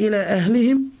 وَلَا إِلَىٰ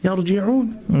أَهْلِهِمْ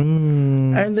يَرْجِعُونَ.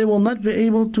 And they will not be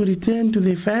able to return to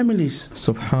their families.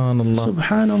 Subhanallah.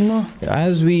 Subhanallah.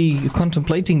 As we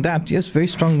contemplating that, yes, very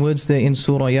strong words there in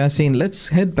Surah Yasin. Let's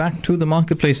head back to the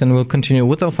marketplace and we'll continue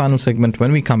with our final segment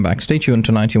when we come back. Stay tuned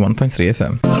to 91.3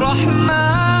 FM.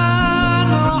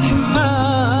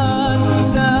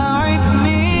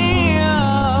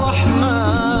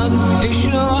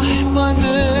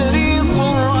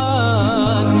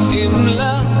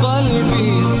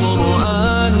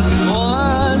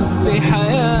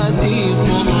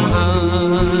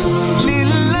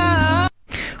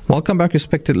 Welcome back,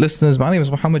 respected listeners. My name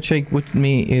is Muhammad Sheikh. With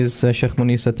me is Sheikh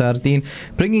Munisa Tardeen,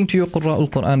 bringing to you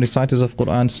Qur'an, Reciters of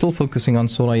Qur'an, still focusing on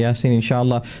Surah Yasin,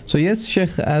 inshallah. So yes,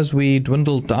 Sheikh, as we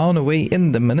dwindle down away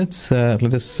in the minutes,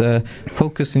 let us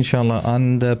focus, inshallah,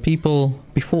 on the people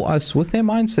before us with their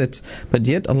mindsets, but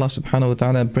yet Allah subhanahu wa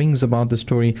ta'ala brings about the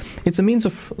story. It's a means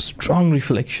of strong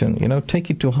reflection, take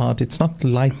it to heart. It's not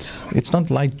light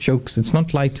jokes, it's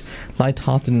not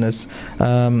light-heartedness,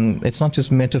 it's not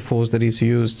just metaphors that is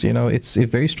used, it's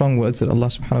very strong words that Allah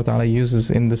subhanahu wa ta'ala uses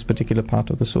in this particular part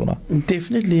of the surah.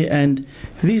 Definitely, and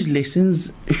these lessons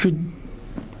should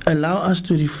allow us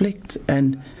to reflect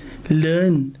and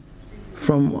learn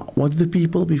from what the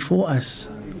people before us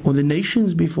or the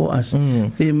nations before us,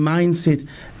 their mindset,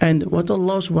 and what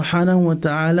Allah subhanahu wa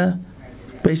ta'ala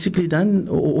basically done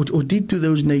or did to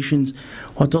those nations,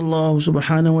 what Allah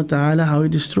subhanahu wa ta'ala, how He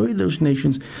destroyed those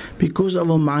nations because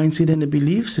of a mindset and a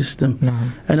belief system.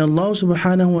 And Allah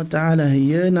subhanahu wa ta'ala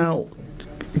here now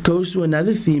goes to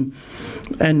another theme,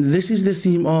 and this is the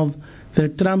theme of the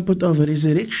trumpet of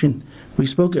resurrection. We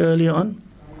spoke earlier on,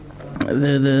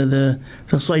 the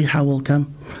sayha will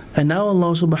come, and now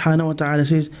Allah subhanahu wa ta'ala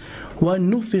says,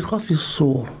 وَنُفِخَ فِي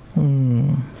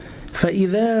الصُّورِ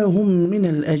فَإِذَا هُمْ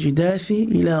مِنَ الْأَجْدَاثِ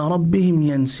إِلَىٰ رَبِّهِمْ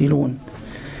يَنْسِلُونَ.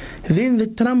 Then the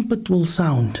trumpet will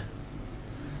sound,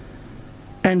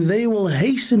 and they will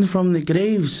hasten from the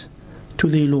graves to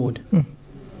their Lord.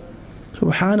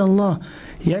 Subhanallah.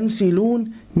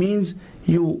 Yansilun means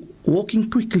you walking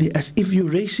quickly as if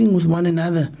you're racing with one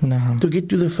another to get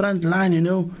to the front line.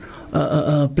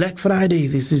 Black Friday,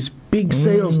 this is big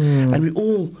sales, and we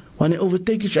all want to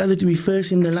overtake each other to be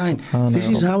first in the line. This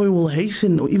is how we will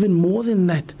hasten, or even more than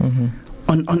that,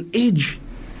 on edge,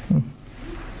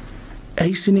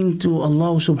 hastening to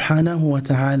Allah subhanahu wa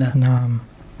ta'ala.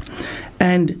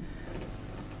 And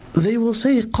they will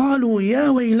say, قَالُوا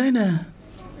يَا وَيْلَنَا.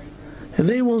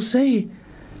 They will say,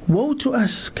 woe to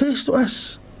us, curse to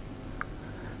us.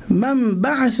 مَنْ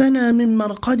بَعَثَنَا مِنْ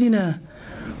مَرْقَدِنَا.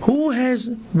 Who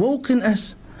has woken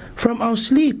us from our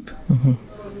sleep?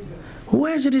 Who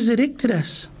has resurrected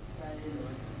us?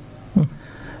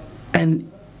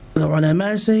 And the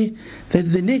ulama say that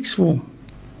the next form,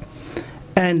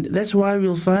 and that's why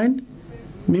we'll find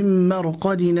مِن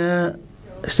مَرْقَدِنَا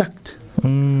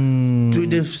سَكْتٍ, to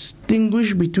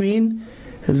distinguish between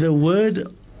the word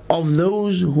of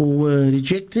those who were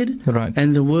rejected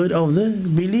and the word of the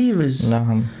believers.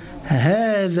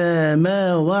 هذا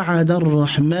ما وعد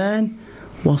الرحمن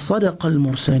وصدق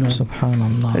المرسلون.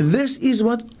 Subhanallah. This is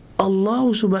what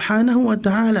Allah subhanahu wa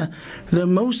ta'ala, the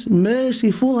most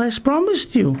merciful, has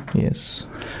promised you. Yes.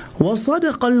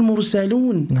 وصدق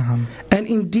المرسلون. And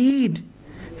indeed,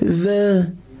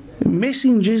 the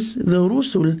messengers, the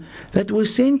rusul that were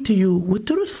sent to you were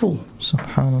truthful.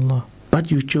 Subhanallah. But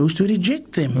you chose to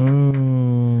reject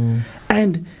them.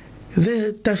 And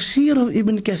the tafsir of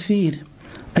Ibn Kathir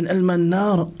and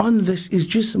Al-Mannar on this is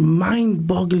just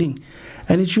mind-boggling,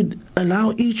 and it should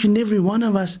allow each and every one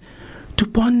of us to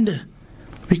ponder,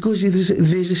 because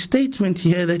there's a statement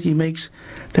here that he makes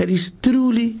that is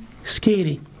truly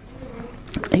scary.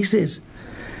 He says,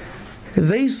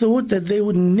 they thought that they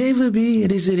would never be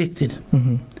resurrected.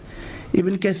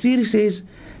 Ibn Kathir says,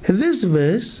 this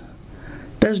verse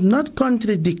does not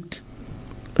contradict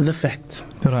the fact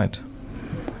that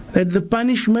the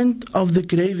punishment of the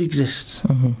grave exists.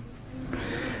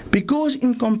 Because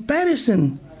in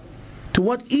comparison to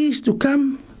what is to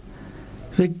come,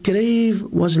 the grave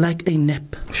was like a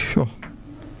nap. Sure.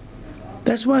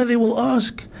 That's why they will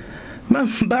ask, مَنْ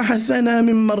بَعَثَنَا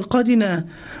مِنْ مَرْقَدِنَا,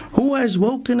 who has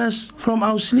woken us from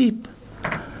our sleep?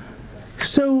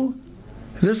 So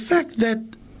the fact that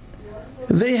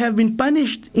they have been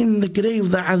punished in the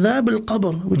grave, the adhab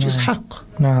al-qabr, which is haqq.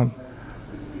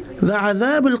 The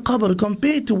adhab al-qabr,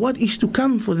 compared to what is to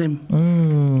come for them,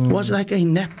 was like a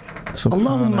nap.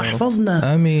 Allahumma hafadna.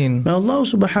 Ameen. May Allah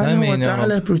subhanahu wa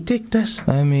ta'ala protect us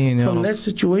from that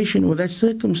situation or that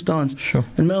circumstance. Sure.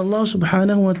 And may Allah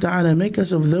subhanahu wa ta'ala make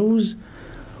us of those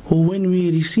who, when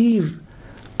we receive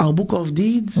our book of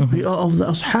deeds, we are of the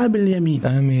ashab al-yameen.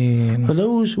 Ameen. For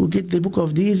those who get the book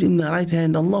of deeds in the right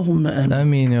hand, Allahumma ameen.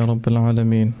 Ameen ya Rabbil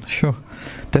Alameen. Sure.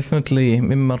 Definitely,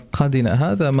 مِن مَرْقَدِنَا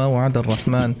هَذَا مَا وَعَدَ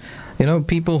الرَّحْمَنِ. You know,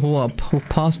 people who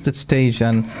passed that stage,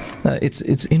 and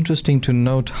it's interesting to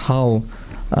note how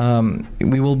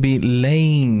we will be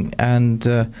laying, and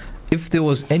if there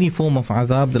was any form of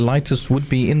adhab, the lightest would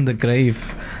be in the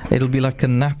grave. It'll be like a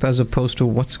nap as opposed to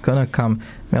what's gonna come.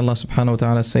 May Allah subhanahu wa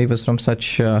ta'ala save us from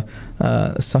such a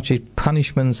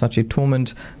punishment, such a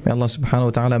torment. May Allah subhanahu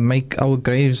wa ta'ala make our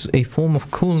graves a form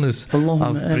of coolness,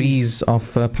 of breeze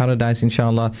of paradise,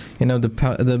 inshallah. You know,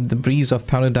 the breeze of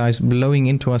paradise blowing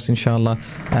into us, inshallah.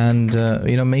 And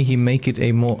you know, may He make it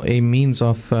a means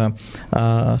of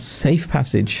safe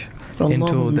passage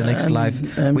into the next life.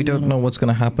 We don't know what's going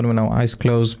to happen when our eyes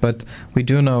close, but we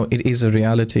do know it is a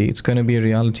reality. It's going to be a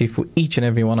reality for each and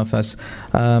every one of us.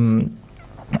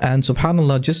 And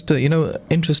subhanallah, just you know,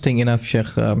 interesting enough,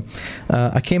 Sheikh,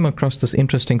 I came across this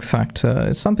interesting fact.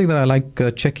 It's something that I like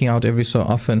checking out every so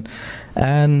often,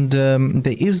 and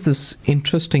there is this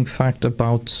interesting fact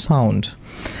about sound.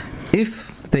 If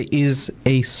there is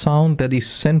a sound that is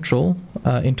central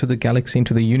into the galaxy,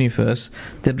 into the universe,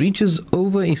 that reaches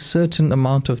over a certain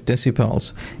amount of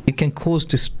decibels, it can cause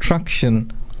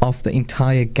destruction of the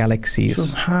entire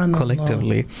galaxies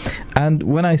collectively. And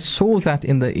when I saw that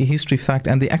in the history fact,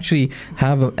 and they actually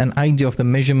have an idea of the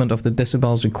measurement of the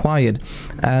decibels required,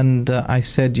 and I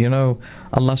said, you know,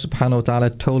 Allah subhanahu wa ta'ala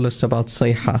told us about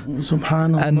sayha,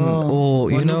 and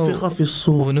or you know, وَنُفِخَ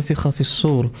فِي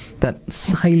الصُّورِ, that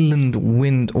silent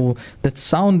wind, or that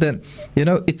sound that, you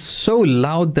know, it's so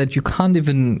loud that you can't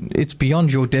even, it's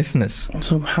beyond your deafness,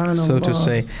 so to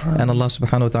say. And Allah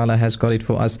subhanahu wa ta'ala has got it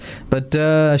for us. But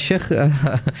Sheikh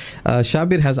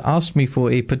Shabir has asked me for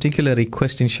a particular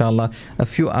request, inshallah, a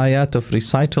few ayat of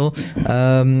recital.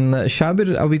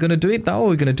 Shabir, are we going to do it now, or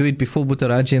are we going to do it before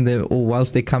Butaraji or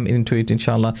whilst they come into it, inshallah?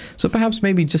 So perhaps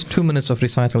maybe just 2 minutes of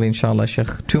recital, inshallah,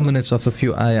 Sheikh. 2 minutes of a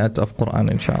few ayat of Qur'an,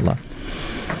 inshallah.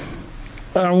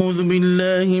 أعوذ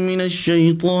بالله من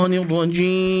الشيطان الرجيم.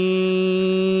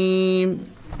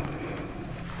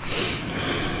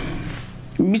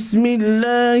 بسم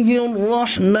الله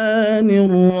الرحمن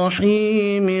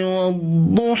الرحيم.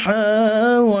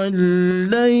 والضحى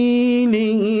والليل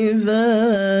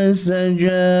إذا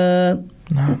سجى.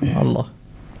 الله.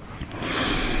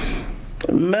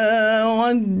 ما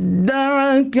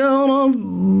ودعك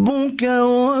ربك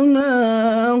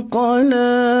وما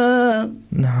قلى.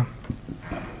 نعم.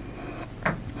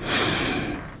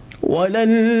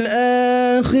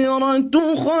 وللآخرة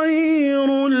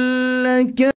خير لك